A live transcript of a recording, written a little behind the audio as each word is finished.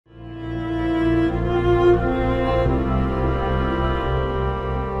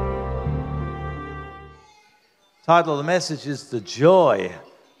Title of the message is The Joy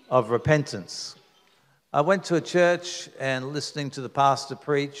of Repentance. I went to a church and listening to the pastor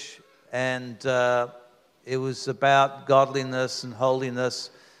preach, and it was about godliness and holiness,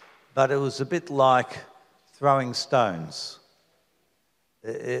 but it was a bit like throwing stones.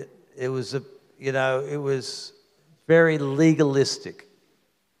 It was very legalistic.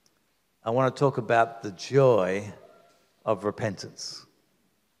 I want to talk about the joy of repentance.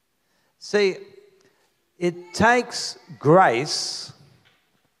 See, it takes grace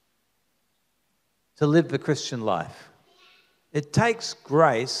to live the Christian life. It takes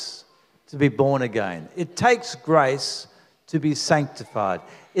grace to be born again. It takes grace to be sanctified.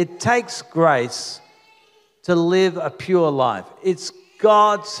 It takes grace to live a pure life. It's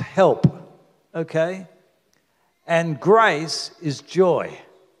God's help, okay? And grace is joy.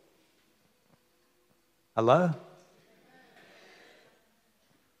 Hello?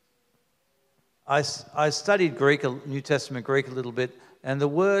 I studied Greek, New Testament Greek a little bit, and the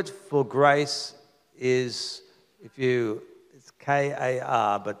word for grace is, it's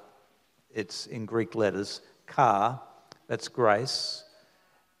K-A-R, but it's in Greek letters, kar, that's grace.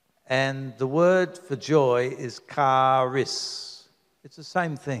 And the word for joy is charis. It's the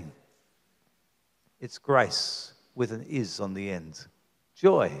same thing. It's grace with an is on the end.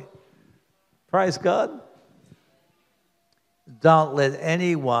 Joy. Praise God. Don't let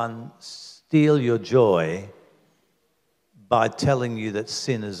anyone steal your joy by telling you that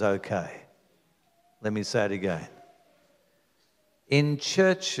sin is okay. Let me say it again. In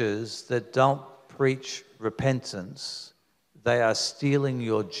churches that don't preach repentance, they are stealing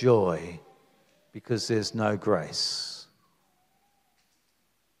your joy because there's no grace.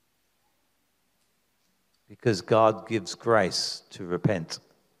 Because God gives grace to repent.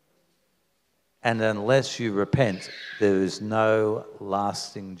 And unless you repent, there is no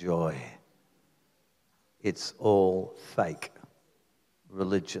lasting joy. It's all fake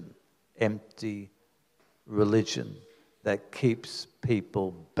religion, empty religion that keeps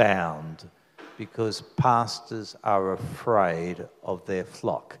people bound because pastors are afraid of their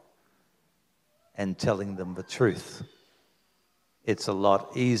flock and telling them the truth. It's a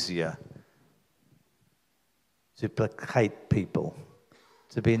lot easier to placate people,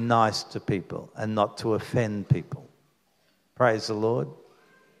 to be nice to people and not to offend people. Praise the Lord.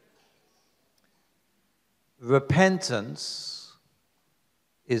 Repentance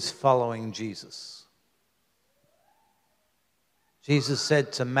is following Jesus. Jesus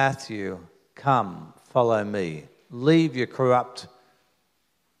said to Matthew, "Come, follow me. Leave your corrupt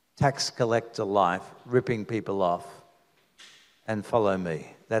tax collector life, ripping people off, and follow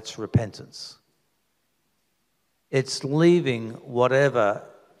me." That's repentance. It's leaving whatever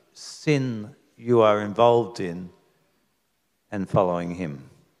sin you are involved in and following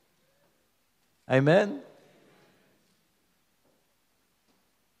him. Amen?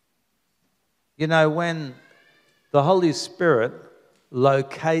 You know, when the Holy Spirit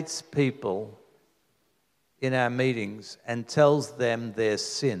locates people in our meetings and tells them their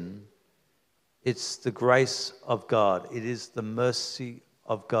sin, it's the grace of God. It is the mercy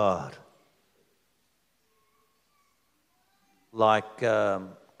of God. Like a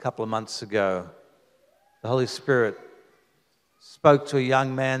couple of months ago, the Holy Spirit spoke to a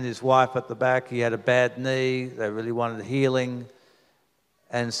young man, his wife at the back. He had a bad knee. They really wanted healing,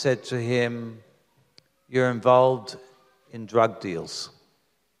 and said to him, "You're involved in drug deals."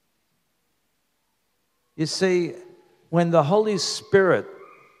 You see, when the Holy Spirit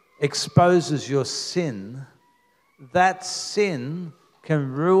exposes your sin, that sin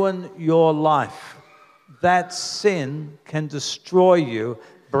can ruin your life. That sin can destroy you,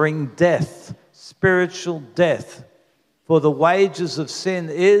 bring death, spiritual death. For the wages of sin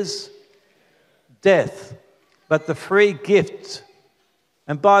is death. But the free gift,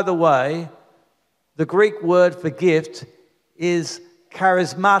 and by the way, the Greek word for gift is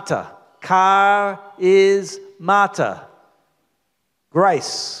charismata. Charismata.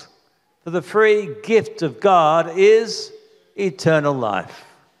 Grace. For the free gift of God is eternal life.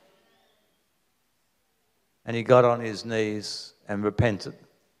 And he got on his knees and repented.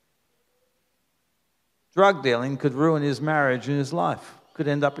 Drug dealing could ruin his marriage and his life. Could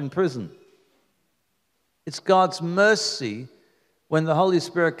end up in prison. It's God's mercy when the Holy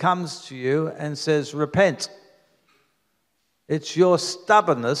Spirit comes to you and says, repent. It's your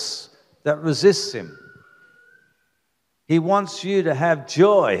stubbornness that resists him. He wants you to have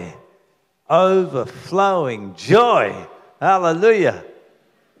joy, overflowing joy. Hallelujah.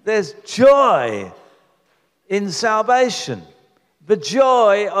 There's joy in salvation, the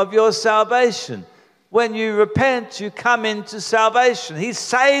joy of your salvation. When you repent, you come into salvation. He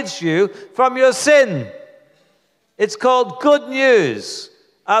saves you from your sin. It's called good news,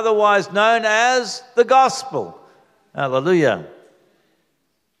 otherwise known as the gospel. Hallelujah.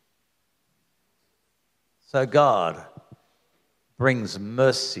 So God brings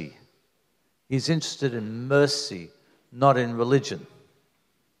mercy. He's interested in mercy, not in religion.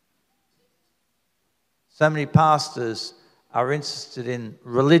 So many pastors are interested in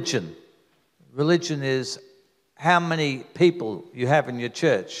religion. Religion is how many people you have in your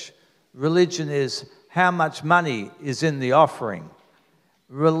church. Religion is how much money is in the offering.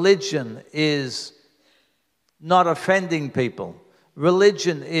 Religion is not offending people.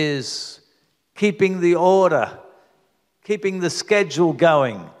 Religion is keeping the order, keeping the schedule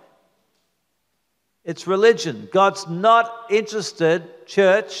going. It's religion. God's not interested,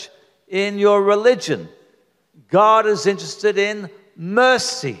 church, in your religion. God is interested in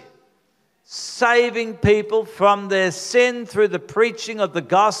mercy, saving people from their sin through the preaching of the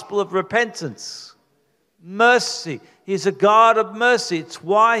gospel of repentance. Mercy. He's a God of mercy. It's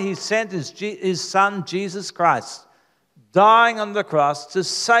why he sent his son, Jesus Christ, dying on the cross to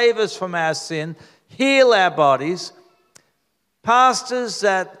save us from our sin, heal our bodies. Pastors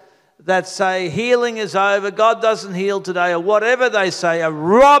that say healing is over, God doesn't heal today, or whatever they say, are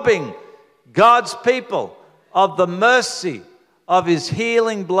robbing God's people of the mercy of his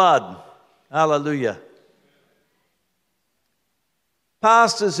healing blood. Hallelujah.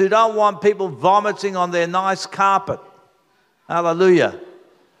 Pastors who don't want people vomiting on their nice carpet. Hallelujah.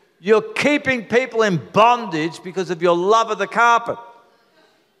 You're keeping people in bondage because of your love of the carpet.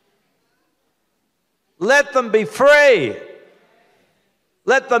 Let them be free.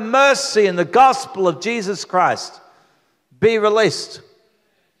 Let the mercy and the gospel of Jesus Christ be released.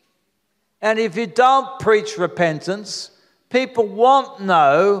 And if you don't preach repentance, people won't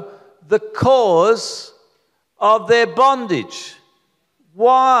know the cause of their bondage,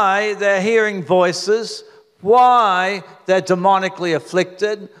 why they're hearing voices, why they're demonically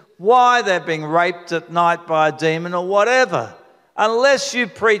afflicted, why they're being raped at night by a demon or whatever. Unless you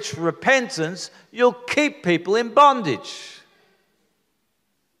preach repentance, you'll keep people in bondage.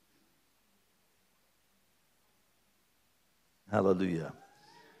 Hallelujah.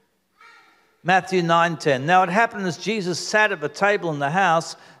 Matthew 9:10. Now it happened as Jesus sat at a table in the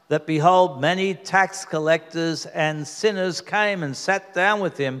house that, behold, many tax collectors and sinners came and sat down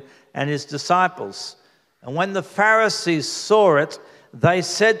with him and his disciples. And when the Pharisees saw it, they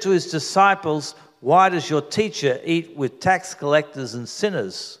said to his disciples, "Why does your teacher eat with tax collectors and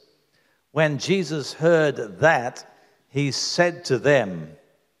sinners?" When Jesus heard that, he said to them,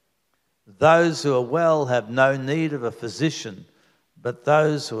 "Those who are well have no need of a physician, but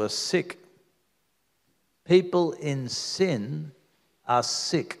those who are sick." People in sin are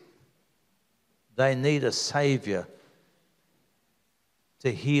sick. They need a Savior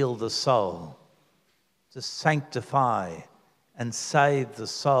to heal the soul, to sanctify and save the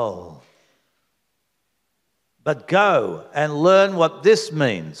soul. But go and learn what this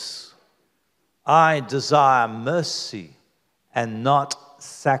means. I desire mercy and not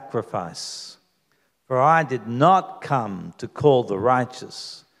sacrifice. For I did not come to call the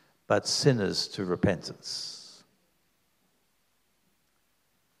righteous, but sinners to repentance.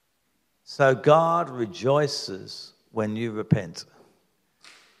 So God rejoices when you repent.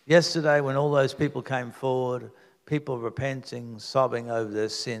 Yesterday, when all those people came forward, people repenting, sobbing over their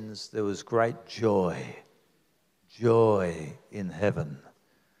sins, there was great joy. Joy in heaven.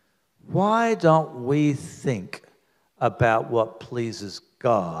 Why don't we think about what pleases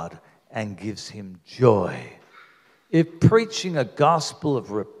God and gives him joy? If preaching a gospel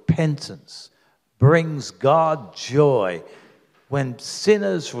of repentance brings God joy, when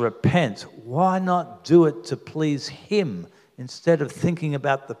sinners repent, why not do it to please him instead of thinking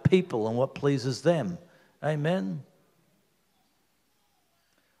about the people and what pleases them? Amen.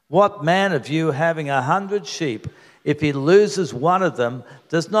 What man of you, having 100 sheep, if he loses one of them,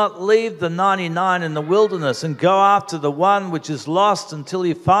 does not leave the 99 in the wilderness and go after the one which is lost until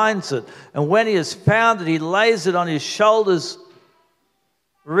he finds it? And when he has found it, he lays it on his shoulders,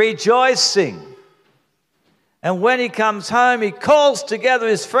 rejoicing. And when he comes home, he calls together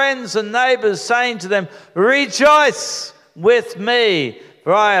his friends and neighbors, saying to them, "Rejoice with me,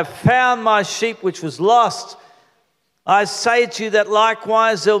 for I have found my sheep which was lost." I say to you that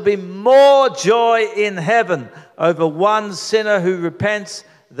likewise there will be more joy in heaven over one sinner who repents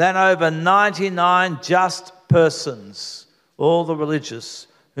than over 99 just persons, all the religious,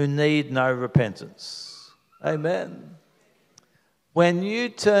 who need no repentance. Amen. When you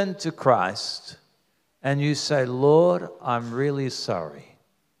turn to Christ and you say, "Lord, I'm really sorry,"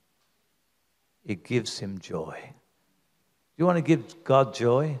 it gives him joy. You want to give God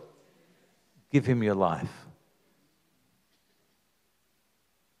joy? Give him your life.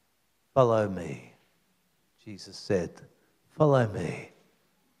 Follow me. Jesus said, follow me.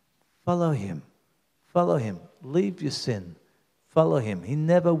 Follow him. Follow him. Leave your sin. Follow him. He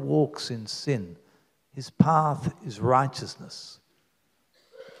never walks in sin. His path is righteousness.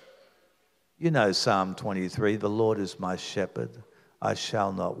 You know Psalm 23, the Lord is my shepherd, I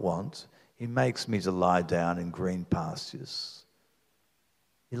shall not want. He makes me to lie down in green pastures.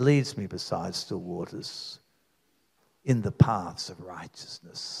 He leads me beside still waters in the paths of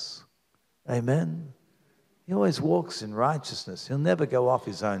righteousness. Amen. He always walks in righteousness. He'll never go off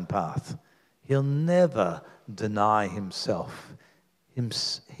his own path. He'll never deny himself.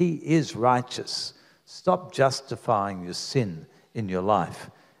 He is righteous. Stop justifying your sin in your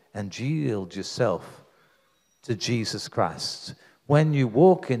life and yield yourself to Jesus Christ. When you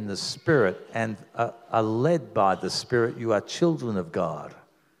walk in the Spirit and are led by the Spirit, you are children of God,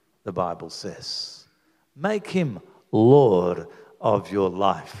 the Bible says. Make him Lord of your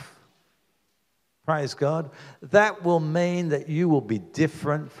life. Praise God. That will mean that you will be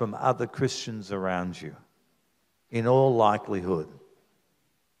different from other Christians around you, in all likelihood,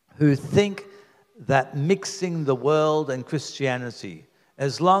 who think that mixing the world and Christianity,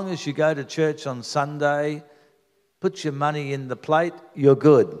 as long as you go to church on Sunday, put your money in the plate, you're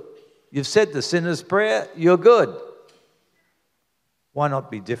good. You've said the sinner's prayer, you're good. Why not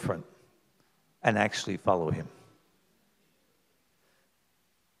be different and actually follow him?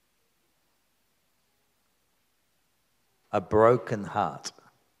 A broken heart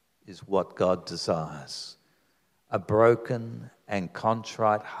is what God desires. A broken and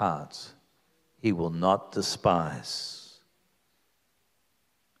contrite heart he will not despise.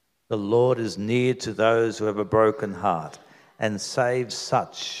 The Lord is near to those who have a broken heart and saves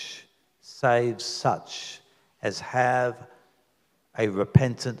such as have a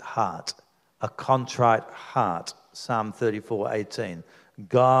repentant heart, a contrite heart. Psalm 34:18.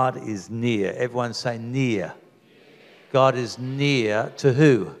 God is near. Everyone say near. God is near to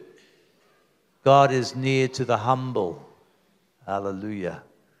who? God is near to the humble. Hallelujah.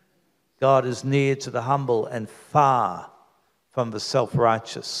 God is near to the humble and far from the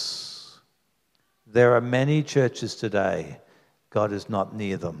self-righteous. There are many churches today, God is not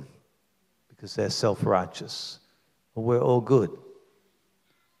near them because they're self-righteous. Well, we're all good.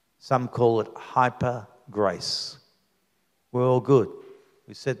 Some call it hyper grace. We're all good.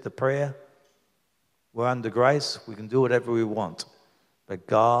 We said the prayer. We're under grace. We can do whatever we want. But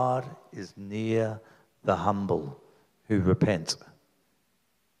God is near the humble who repent,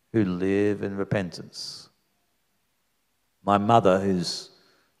 who live in repentance. My mother, who's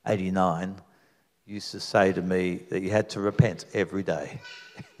 89, used to say to me that you had to repent every day.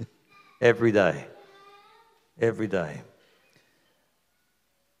 Every day. Every day.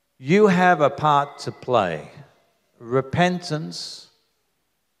 You have a part to play. Repentance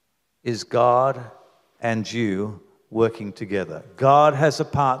is God and you working together. God has a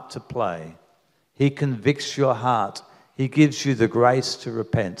part to play. He convicts your heart. He gives you the grace to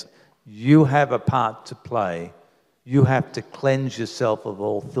repent. You have a part to play. You have to cleanse yourself of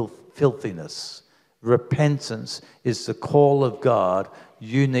all filthiness. Repentance is the call of God.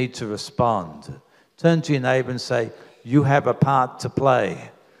 You need to respond. Turn to your neighbor and say, you have a part to play.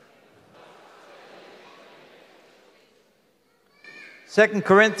 2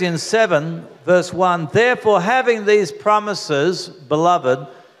 Corinthians 7, verse 1, therefore, having these promises, beloved,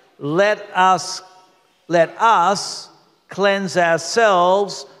 let us cleanse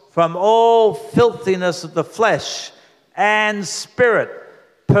ourselves from all filthiness of the flesh and spirit,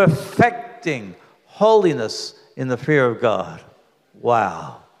 perfecting holiness in the fear of God.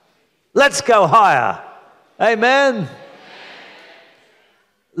 Wow. Let's go higher. Amen.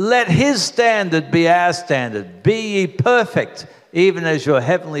 Let his standard be our standard. Be ye perfect, even as your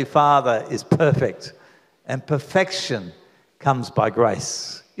heavenly Father is perfect. And perfection comes by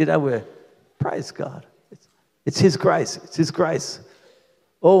grace. You know, praise God. It's his grace. It's his grace.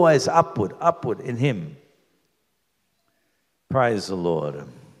 Always upward in him. Praise the Lord.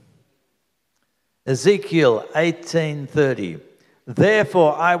 Ezekiel 18:30.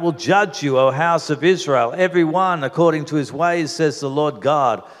 Therefore I will judge you, O house of Israel, every one according to his ways, says the Lord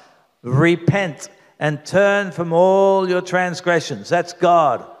God. Repent and turn from all your transgressions. That's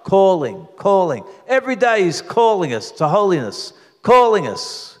God calling. Every day he's calling us to holiness, calling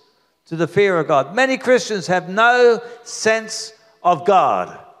us to the fear of God. Many Christians have no sense of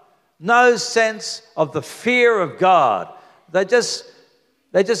God, no sense of the fear of God. They just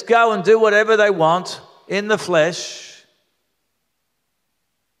go and do whatever they want in the flesh.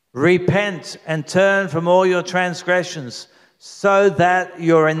 Repent and turn from all your transgressions, so that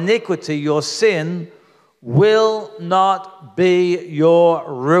your iniquity, your sin, will not be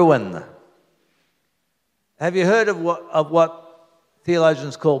your ruin. Have you heard of what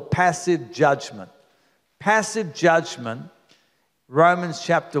theologians call passive judgment? Passive judgment, Romans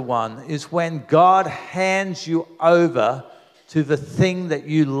chapter 1, is when God hands you over to the thing that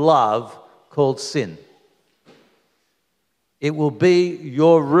you love called sin. It will be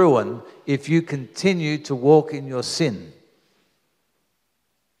your ruin if you continue to walk in your sin.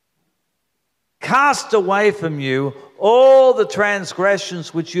 Cast away from you all the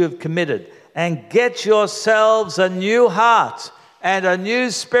transgressions which you have committed, and get yourselves a new heart and a new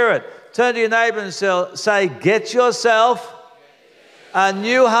spirit. Turn to your neighbor and say, get yourself a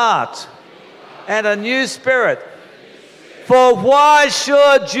new heart and a new spirit. For why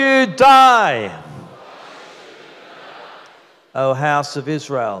should you die, O house of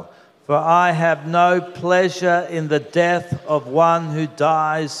Israel? For I have no pleasure in the death of one who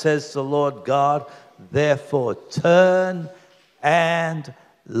dies, says the Lord God. Therefore turn and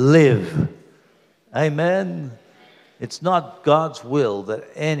live. Amen. It's not God's will that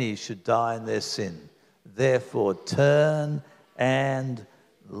any should die in their sin. Therefore turn and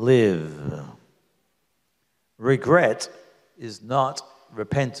live. Regret is not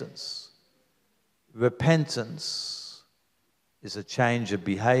repentance. Repentance is a change of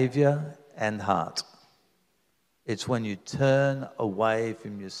behavior and heart. It's when you turn away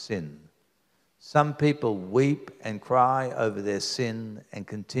from your sin. Some people weep and cry over their sin and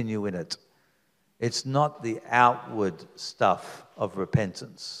continue in it. It's not the outward stuff of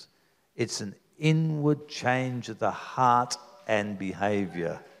repentance. It's an inward change of the heart and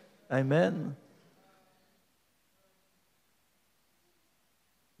behavior. Amen.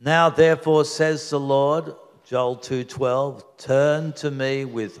 Now, therefore, says the Lord, Joel 2:12, turn to me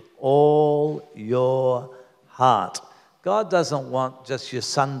with all your heart. God doesn't want just your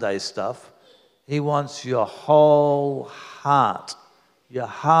Sunday stuff. He wants your whole heart. Your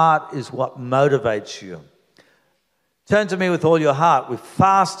heart is what motivates you. Turn to me with all your heart, with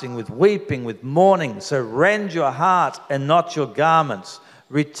fasting, with weeping, with mourning. So rend your heart and not your garments.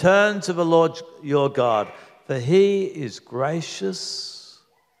 Return to the Lord your God, for he is gracious.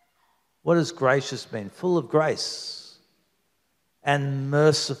 What does gracious mean? Full of grace and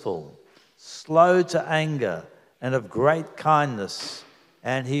merciful, slow to anger and of great kindness,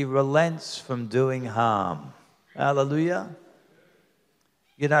 and he relents from doing harm. Hallelujah.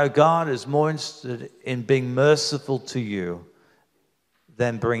 You know, God is more interested in being merciful to you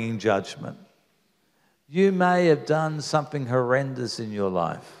than bringing judgment. You may have done something horrendous in your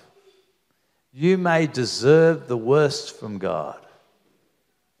life. You may deserve the worst from God.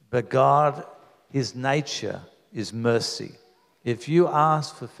 But God, his nature is mercy. If you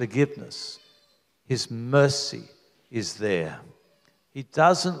ask for forgiveness, his mercy is there. He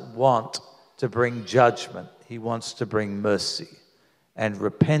doesn't want to bring judgment. He wants to bring mercy. And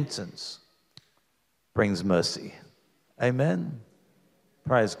repentance brings mercy. Amen?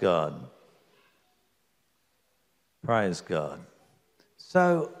 Praise God. Praise God.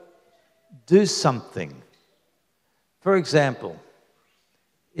 So, do something. For example,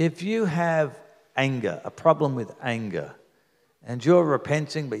 if you have anger, a problem with anger, and you're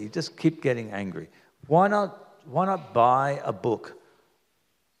repenting, but you just keep getting angry, why not buy a book,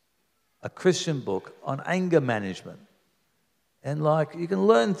 a Christian book on anger management? And you can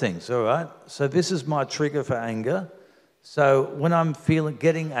learn things, all right? So this is my trigger for anger. So when I'm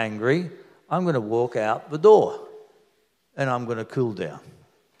getting angry, I'm going to walk out the door and I'm going to cool down.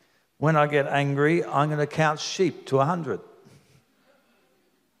 When I get angry, I'm going to count sheep to 100.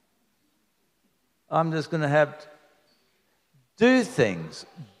 I'm just going to do things.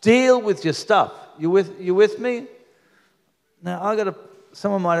 Deal with your stuff. You with me? Now,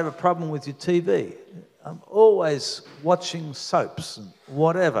 someone might have a problem with your TV. I'm always watching soaps and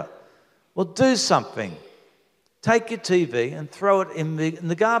whatever. Well, do something. Take your TV and throw it in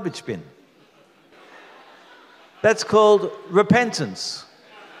the garbage bin. That's called repentance.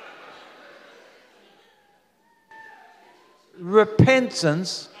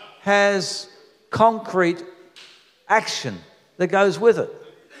 Repentance has concrete action that goes with it.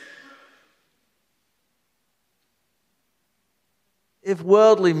 If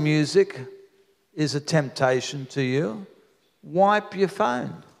worldly music is a temptation to you, wipe your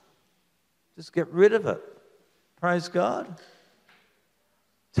phone. Just get rid of it. Praise God.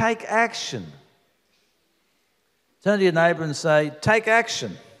 Take action. Turn to your neighbour and say, take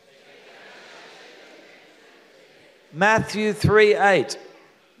action. Matthew 3:8.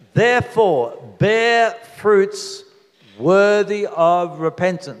 Therefore, bear fruits worthy of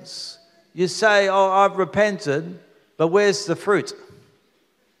repentance. You say, oh, I've repented, but where's the fruit?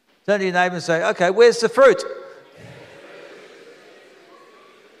 Turn to your neighbour and say, okay, where's the fruit?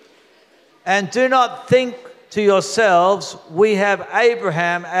 And do not think to yourselves, we have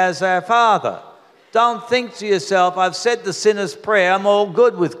Abraham as our father. Don't think to yourself, I've said the sinner's prayer, I'm all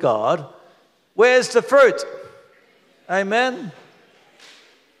good with God. Where's the fruit? Amen?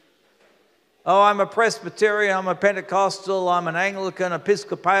 Oh, I'm a Presbyterian, I'm a Pentecostal, I'm an Anglican,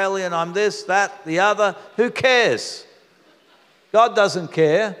 Episcopalian, I'm this, that, the other. Who cares? God doesn't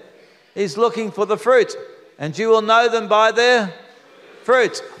care. He's looking for the fruit. And you will know them by their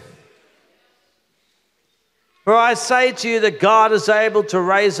fruit. For I say to you that God is able to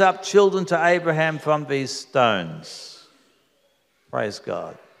raise up children to Abraham from these stones. Praise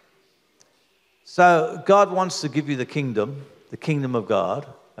God. So God wants to give you the kingdom of God,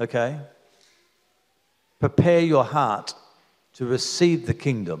 okay? Prepare your heart to receive the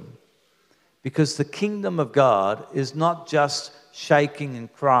kingdom, because the kingdom of God is not just shaking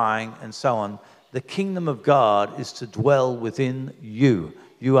and crying and so on. The kingdom of God is to dwell within you.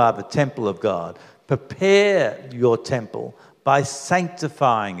 You are the temple of God. Prepare your temple by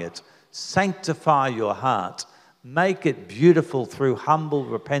sanctifying it. Sanctify your heart. Make it beautiful through humble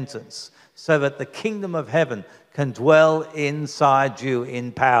repentance, so that the kingdom of heaven can dwell inside you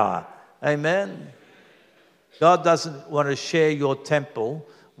in power. Amen? God doesn't want to share your temple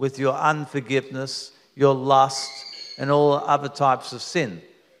with your unforgiveness, your lust, and all other types of sin.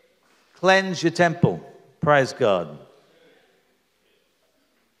 Cleanse your temple. Praise God.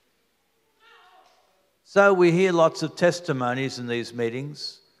 So we hear lots of testimonies in these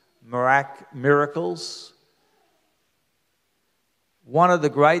meetings, miracles. One of the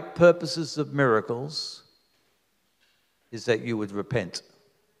great purposes of miracles is that you would repent.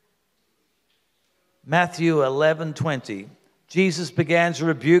 Matthew 11:20, Jesus began to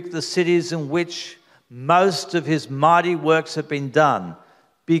rebuke the cities in which most of his mighty works had been done,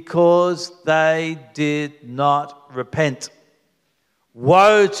 because they did not repent.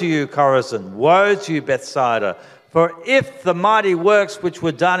 Woe to you, Chorazin! Woe to you, Bethsaida! For if the mighty works which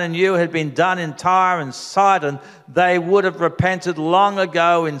were done in you had been done in Tyre and Sidon, they would have repented long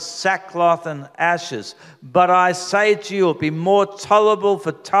ago in sackcloth and ashes. But I say to you, it will be more tolerable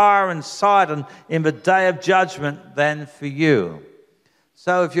for Tyre and Sidon in the day of judgment than for you.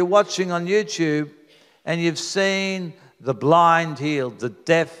 So if you're watching on YouTube and you've seen the blind healed, the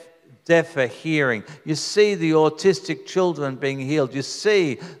deaf are hearing, you see the autistic children being healed, you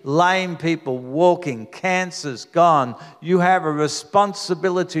see lame people walking, cancers gone, you have a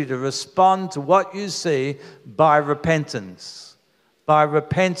responsibility to respond to what you see by repentance, by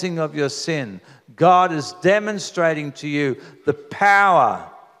repenting of your sin. God is demonstrating to you the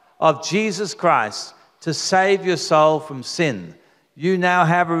power of Jesus Christ to save your soul from sin. You now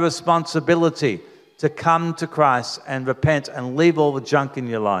have a responsibility to come to Christ and repent and leave all the junk in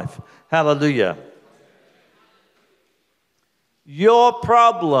your life. Hallelujah. Your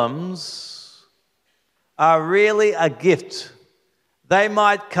problems are really a gift. They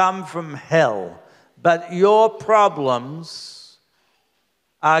might come from hell, but your problems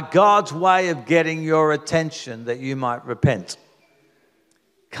are God's way of getting your attention that you might repent.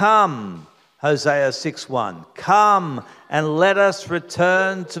 Come, Hosea 6:1. Come and let us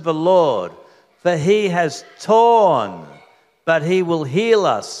return to the Lord, for he has torn, but he will heal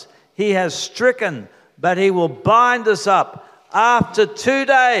us. He has stricken, but he will bind us up. After 2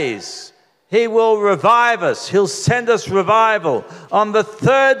 days, he will revive us. He'll send us revival. On the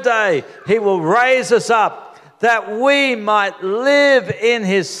third day, he will raise us up, that we might live in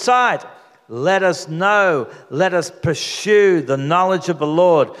his sight. Let us know, let us pursue the knowledge of the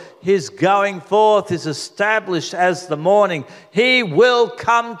Lord. His going forth is established as the morning. He will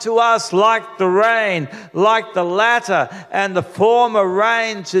come to us like the rain, like the latter and the former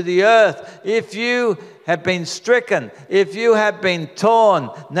rain to the earth. If you have been stricken, if you have been torn,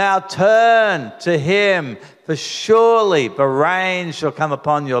 now turn to him, for surely the rain shall come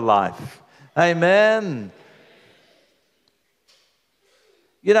upon your life. Amen.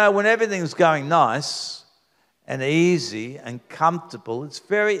 You know, when everything's going nice and easy and comfortable, it's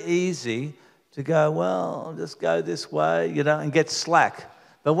very easy to go, well, I'll just go this way, you know, and get slack.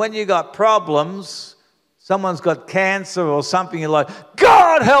 But when you got problems, someone's got cancer or something, you're like,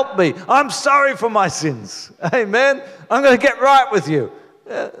 God help me, I'm sorry for my sins. Amen. I'm going to get right with you.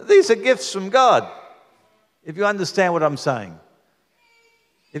 These are gifts from God, if you understand what I'm saying.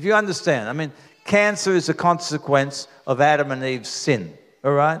 If you understand, I mean, cancer is a consequence of Adam and Eve's sin.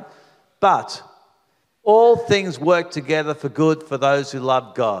 All right? But all things work together for good for those who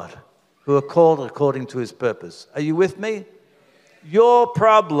love God, who are called according to his purpose. Are you with me? Your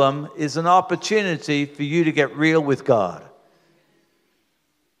problem is an opportunity for you to get real with God.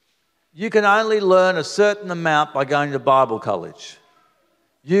 You can only learn a certain amount by going to Bible college.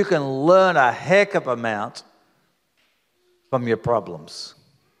 You can learn a heck of amount from your problems.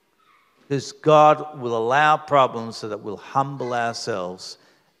 Because God will allow problems so that we'll humble ourselves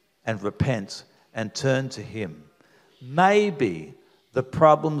and repent and turn to Him. Maybe the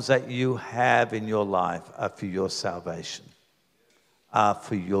problems that you have in your life are for your salvation, are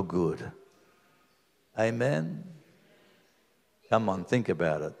for your good. Amen? Come on, think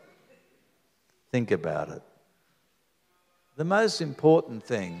about it. Think about it. The most important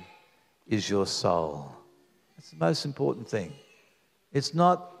thing is your soul. It's the most important thing. It's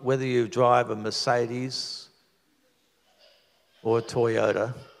not whether you drive a Mercedes or a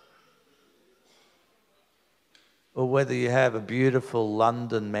Toyota, or whether you have a beautiful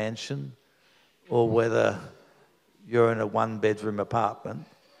London mansion, or whether you're in a one-bedroom apartment.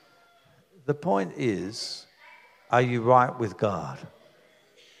 The point is, are you right with God?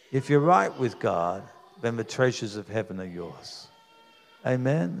 If you're right with God, then the treasures of heaven are yours.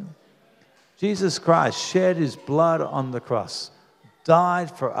 Amen? Jesus Christ shed His blood on the cross,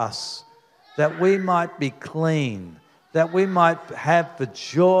 died for us, that we might be clean, that we might have the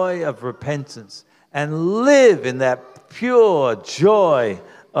joy of repentance and live in that pure joy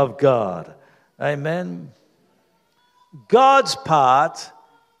of God. Amen? God's part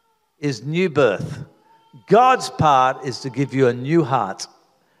is new birth. God's part is to give you a new heart.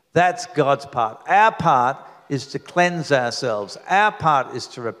 That's God's part. Our part is to cleanse ourselves. Our part is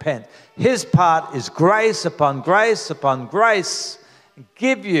to repent. His part is grace upon grace upon grace.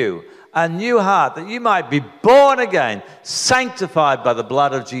 Give you a new heart that you might be born again, sanctified by the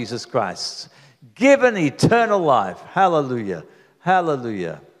blood of Jesus Christ, given eternal life. Hallelujah.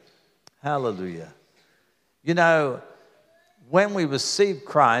 Hallelujah. Hallelujah. You know, when we receive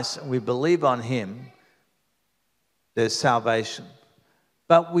Christ and we believe on Him, there's salvation.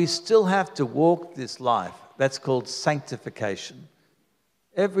 But we still have to walk this life. That's called sanctification.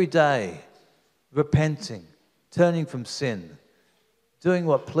 Every day, repenting, turning from sin, doing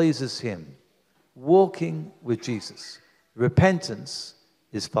what pleases Him, walking with Jesus. Repentance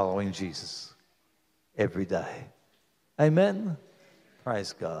is following Jesus every day. Amen?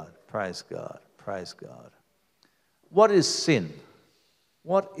 Praise God, praise God, praise God. What is sin?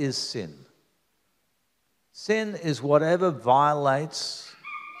 What is sin? Sin is whatever violates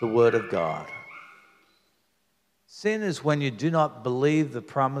the Word of God. Sin is when you do not believe the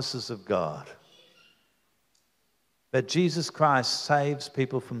promises of God. But Jesus Christ saves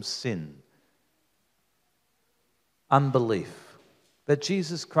people from sin, unbelief. But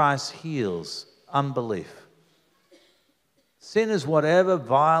Jesus Christ heals unbelief. Sin is whatever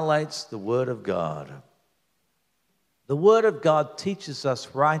violates the Word of God. The Word of God teaches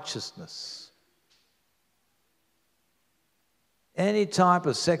us righteousness. Any type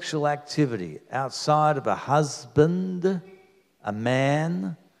of sexual activity outside of a husband, a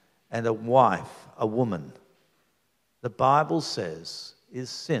man, and a wife, a woman, the Bible says is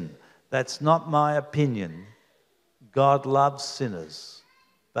sin. That's not my opinion. God loves sinners,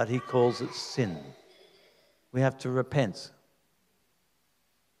 but He calls it sin. We have to repent.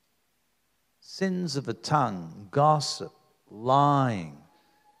 Sins of the tongue, gossip, lying,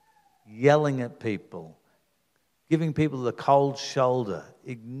 yelling at people, giving people the cold shoulder,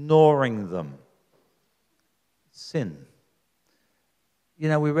 ignoring them. Sin. You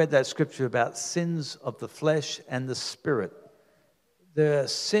know, we read that scripture about sins of the flesh and the spirit. There are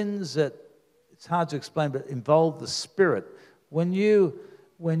sins that, it's hard to explain, but involve the spirit. When you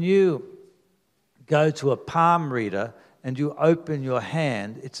go to a palm reader and you open your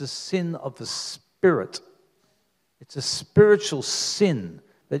hand, it's a sin of the spirit. It's a spiritual sin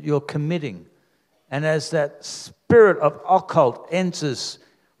that you're committing. And as that spirit of occult enters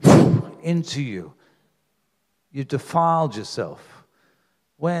into you, you've defiled yourself.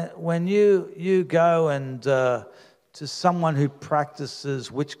 When you go and to someone who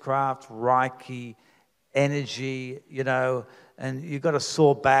practices witchcraft, Reiki, energy, you know, and you've got a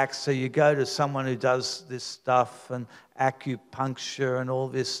sore back, so you go to someone who does this stuff and acupuncture and all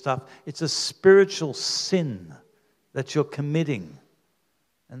this stuff. It's a spiritual sin that you're committing.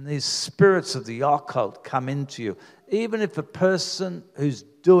 And these spirits of the occult come into you. Even if a person who's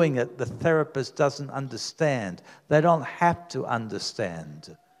doing it, the therapist doesn't understand, they don't have to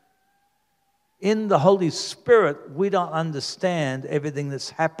understand. In the Holy Spirit, we don't understand everything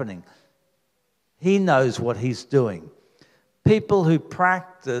that's happening. He knows what He's doing. People who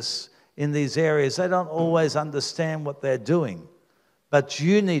practice in these areas, they don't always understand what they're doing. But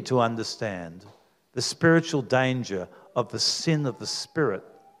you need to understand the spiritual danger of the sin of the spirit,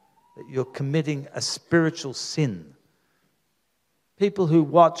 that you're committing a spiritual sin. People who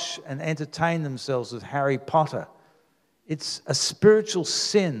watch and entertain themselves with Harry Potter. It's a spiritual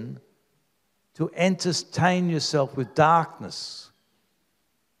sin to entertain yourself with darkness.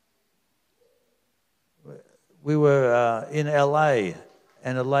 We were in LA,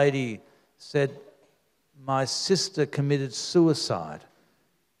 and a lady said, "My sister committed suicide.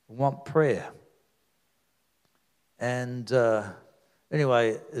 I want prayer." And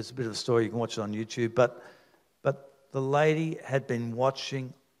anyway, it's a bit of a story. You can watch it on YouTube. But the lady had been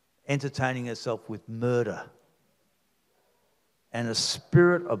entertaining herself with murder. And a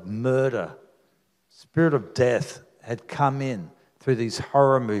spirit of murder, spirit of death had come in through these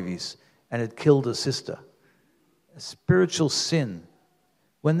horror movies and had killed her sister. A spiritual sin.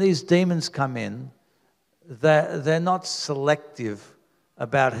 When these demons come in, they're not selective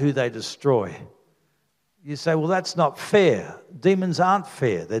about who they destroy. You say, well, that's not fair. Demons aren't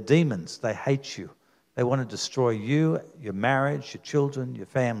fair. They're demons. They hate you. They want to destroy you, your marriage, your children, your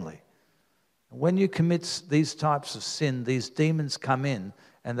family. When you commit these types of sin, these demons come in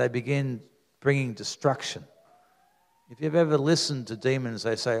and they begin bringing destruction. If you've ever listened to demons,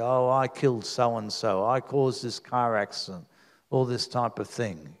 they say, "Oh, I killed so-and-so. I caused this car accident," all this type of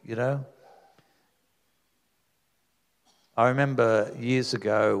thing, you know. I remember years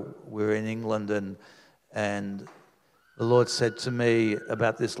ago, we were in England and the Lord said to me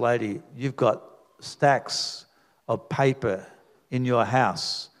about this lady, "You've got stacks of paper in your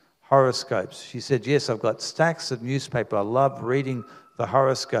house, horoscopes." She said, "Yes, I've got stacks of newspaper. I love reading the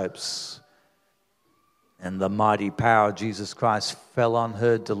horoscopes." And the mighty power of Jesus Christ fell on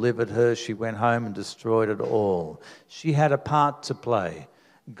her, delivered her. She went home and destroyed it all. She had a part to play.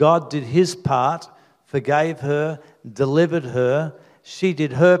 God did his part, forgave her, delivered her. She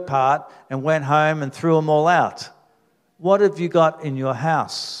did her part and went home and threw them all out. What have you got in your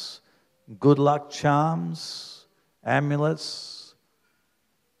house? Good luck charms, amulets,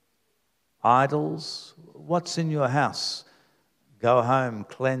 idols. What's in your house? Go home,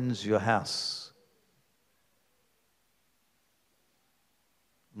 cleanse your house.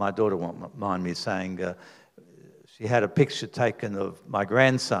 My daughter won't mind me saying she had a picture taken of my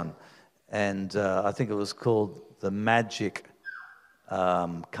grandson, and I think it was called the Magic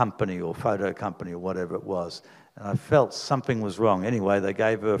Company or Photo Company or whatever it was. And I felt something was wrong. Anyway, they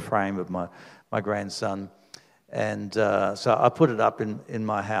gave her a frame of my grandson. And so I put it up in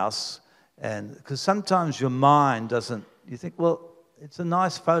my house. And because sometimes your mind doesn't, you think, well, it's a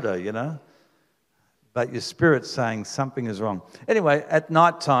nice photo, you know. But your spirit's saying something is wrong. Anyway, at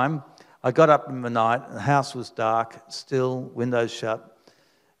night time, I got up in the night. The house was dark, still, windows shut.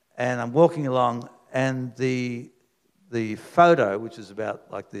 And I'm walking along, and the photo, which is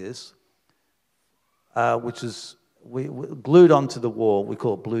about like this, which is we glued onto the wall. We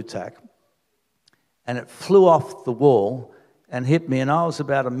call it blue tack. And it flew off the wall and hit me, and I was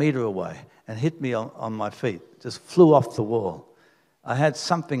about 1 meter away, and hit me on my feet. Just flew off the wall. I had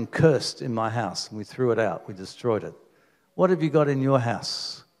something cursed in my house, and we threw it out. We destroyed it. What have you got in your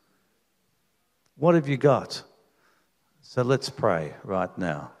house? What have you got? So let's pray right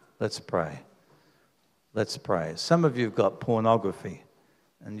now. Let's pray. Let's pray. Some of you have got pornography.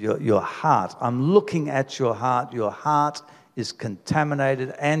 And your heart, I'm looking at your heart. Your heart is contaminated,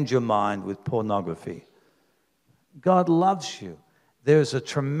 and your mind, with pornography. God loves you. There is a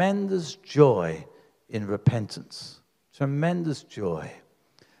tremendous joy in repentance. Tremendous joy.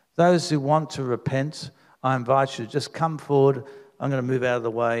 Those who want to repent, I invite you to just come forward. I'm going to move out of the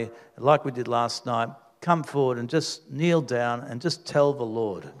way. Like we did last night, come forward and just kneel down and just tell the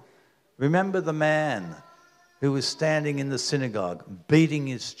Lord. Remember the man who was standing in the synagogue, beating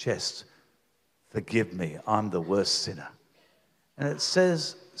his chest. Forgive me, I'm the worst sinner. And it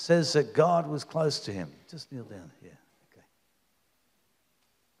says that God was close to him. Just kneel down here. Okay.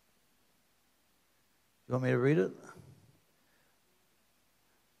 You want me to read it?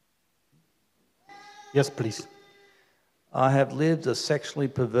 Yes, please. I have lived a sexually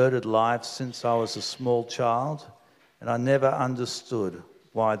perverted life since I was a small child, and I never understood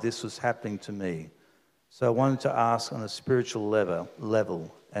why this was happening to me. So I wanted to ask on a spiritual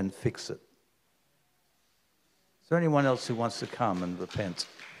level and fix it. Is there anyone else who wants to come and repent?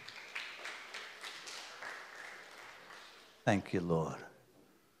 Thank you, Lord.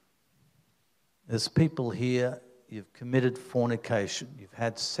 There's people here, you've committed fornication. You've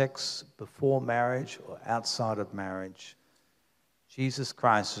had sex before marriage or outside of marriage. Jesus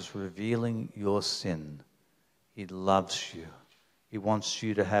Christ is revealing your sin. He loves you. He wants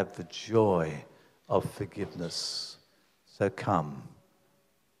you to have the joy of forgiveness. So come.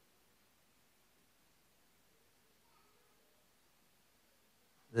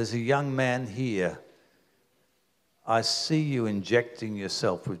 There's a young man here I see you injecting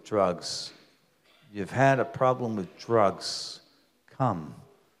yourself with drugs. You've had a problem with drugs. Come,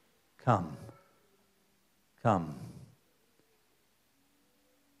 come, come.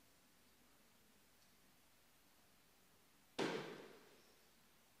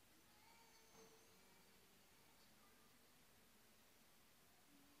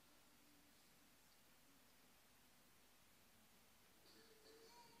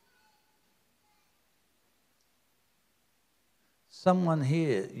 Someone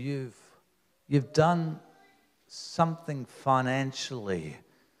here, you've done something financially.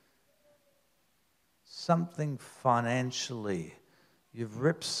 Something financially. You've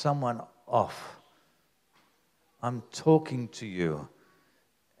ripped someone off. I'm talking to you.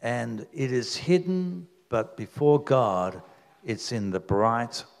 And it is hidden, but before God, it's in the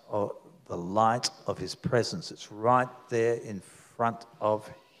bright of the light of His presence. It's right there in front of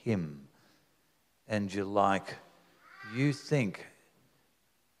Him. And you're like, you think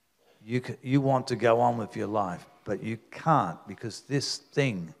you want to go on with your life, but you can't, because this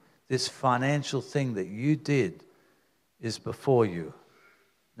thing, this financial thing that you did is before you.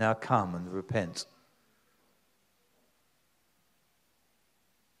 Now come and repent.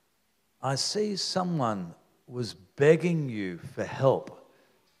 I see someone was begging you for help,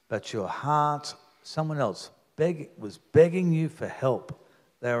 but your heart, someone else was begging you for help.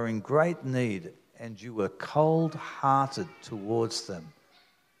 They were in great need, and you were cold-hearted towards them.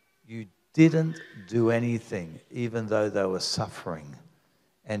 You didn't do anything, even though they were suffering,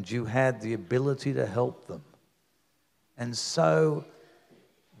 and you had the ability to help them. And so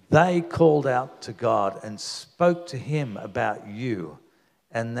they called out to God and spoke to Him about you,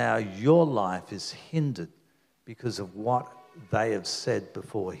 and now your life is hindered because of what they have said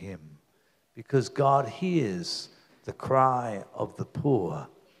before Him. Because God hears the cry of the poor.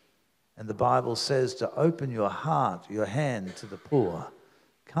 And the Bible says to open your heart, your hand to the poor.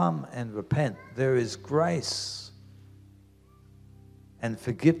 Come and repent. There is grace and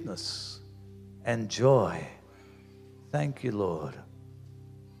forgiveness and joy. Thank you, Lord.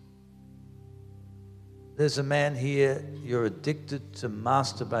 There's a man here, you're addicted to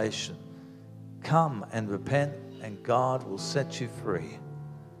masturbation. Come and repent, and God will set you free.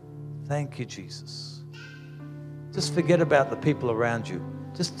 Thank you, Jesus. Just forget about the people around you.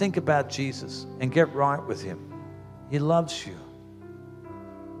 Just think about Jesus and get right with Him. He loves you.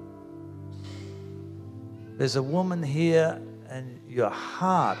 There's a woman here, and your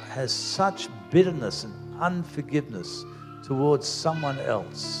heart has such bitterness and unforgiveness towards someone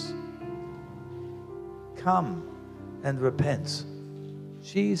else. Come and repent.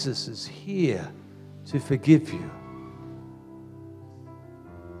 Jesus is here to forgive you.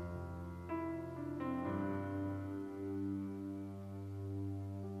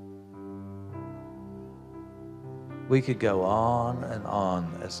 We could go on and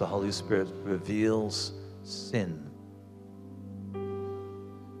on as the Holy Spirit reveals sin.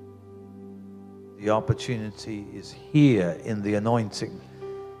 The opportunity is here in the anointing.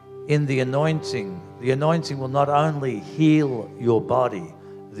 In the anointing will not only heal your body,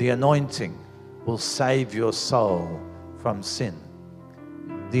 the anointing will save your soul from sin.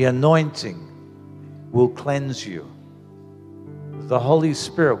 The anointing will cleanse you. The Holy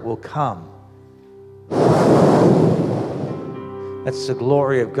Spirit will come. That's the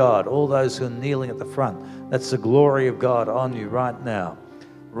glory of God. All those who are kneeling at the front, that's the glory of God on you right now.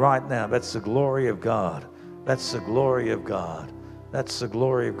 Right now, that's the glory of God. That's the glory of God. That's the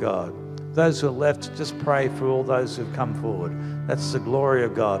glory of God. Those who are left, just pray for all those who have come forward. That's the glory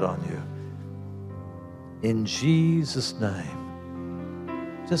of God on you. In Jesus'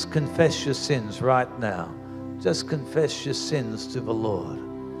 name. Just confess your sins right now. Just confess your sins to the Lord.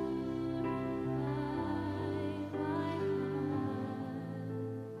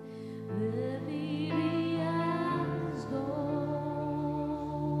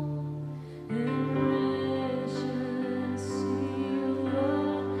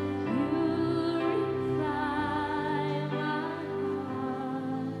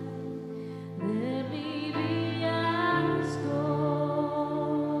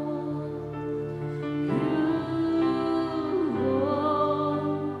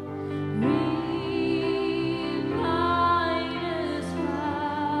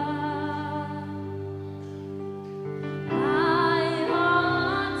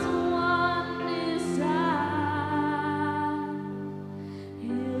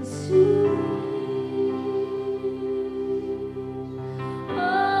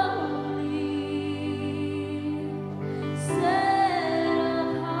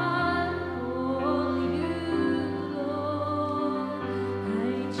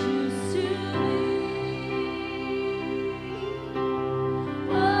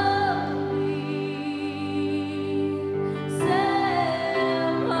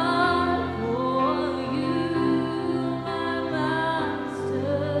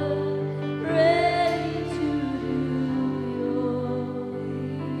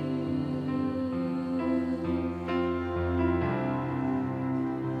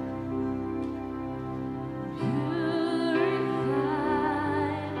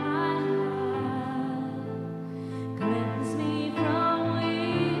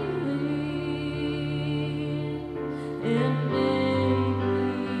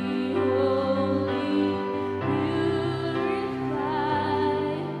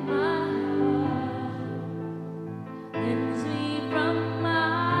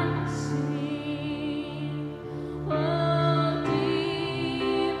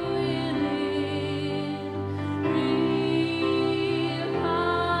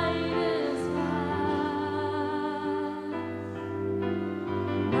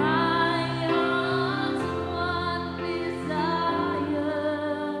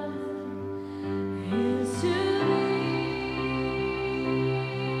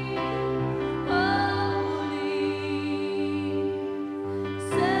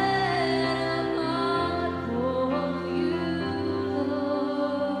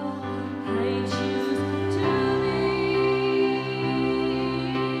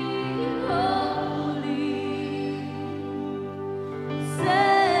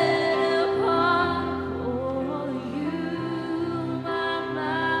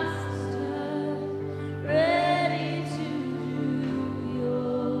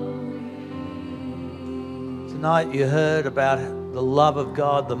 Tonight you heard about the love of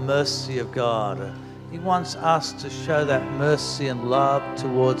God, the mercy of God. He wants us to show that mercy and love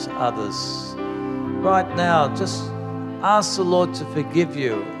towards others. Right now, just ask the Lord to forgive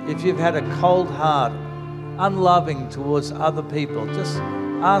you. If you've had a cold heart, unloving towards other people, just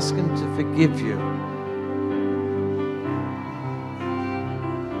ask Him to forgive you.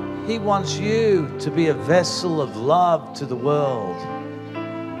 He wants you to be a vessel of love to the world.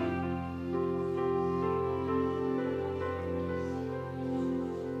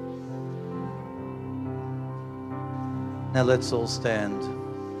 Now let's all stand.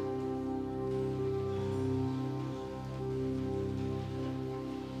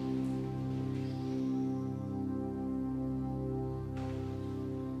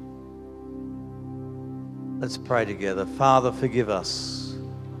 Let's pray together. Father, forgive us.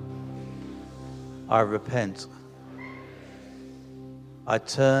 I repent. I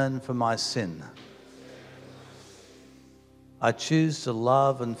turn from my sin. I choose to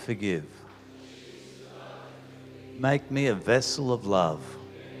love and forgive. Make me a vessel of love.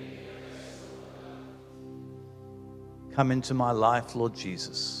 Come into my life, Lord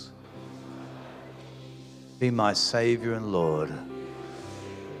Jesus. Be my Savior and Lord.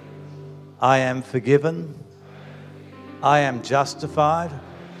 I am forgiven. I am justified.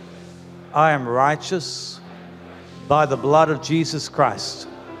 I am righteous by the blood of Jesus Christ.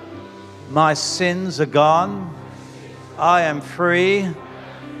 My sins are gone. I am free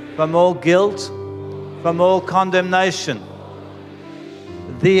from all guilt, from all condemnation.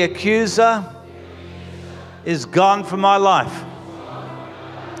 The accuser is gone from my life.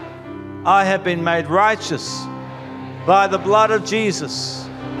 I have been made righteous by the blood of Jesus.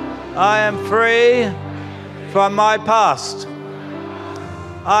 I am free from my past.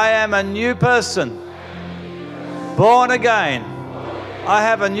 I am a new person, born again. I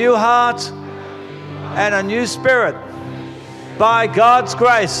have a new heart and a new spirit. By God's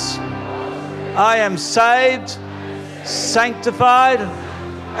grace, I am saved, sanctified,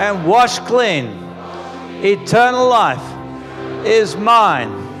 and washed clean. Eternal life is mine.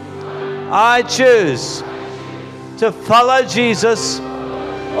 I choose to follow Jesus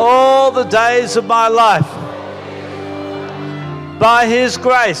all the days of my life. By His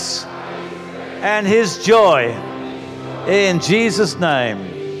grace and His joy. In Jesus' name,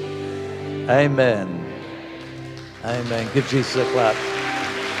 amen. Amen. Give Jesus a clap.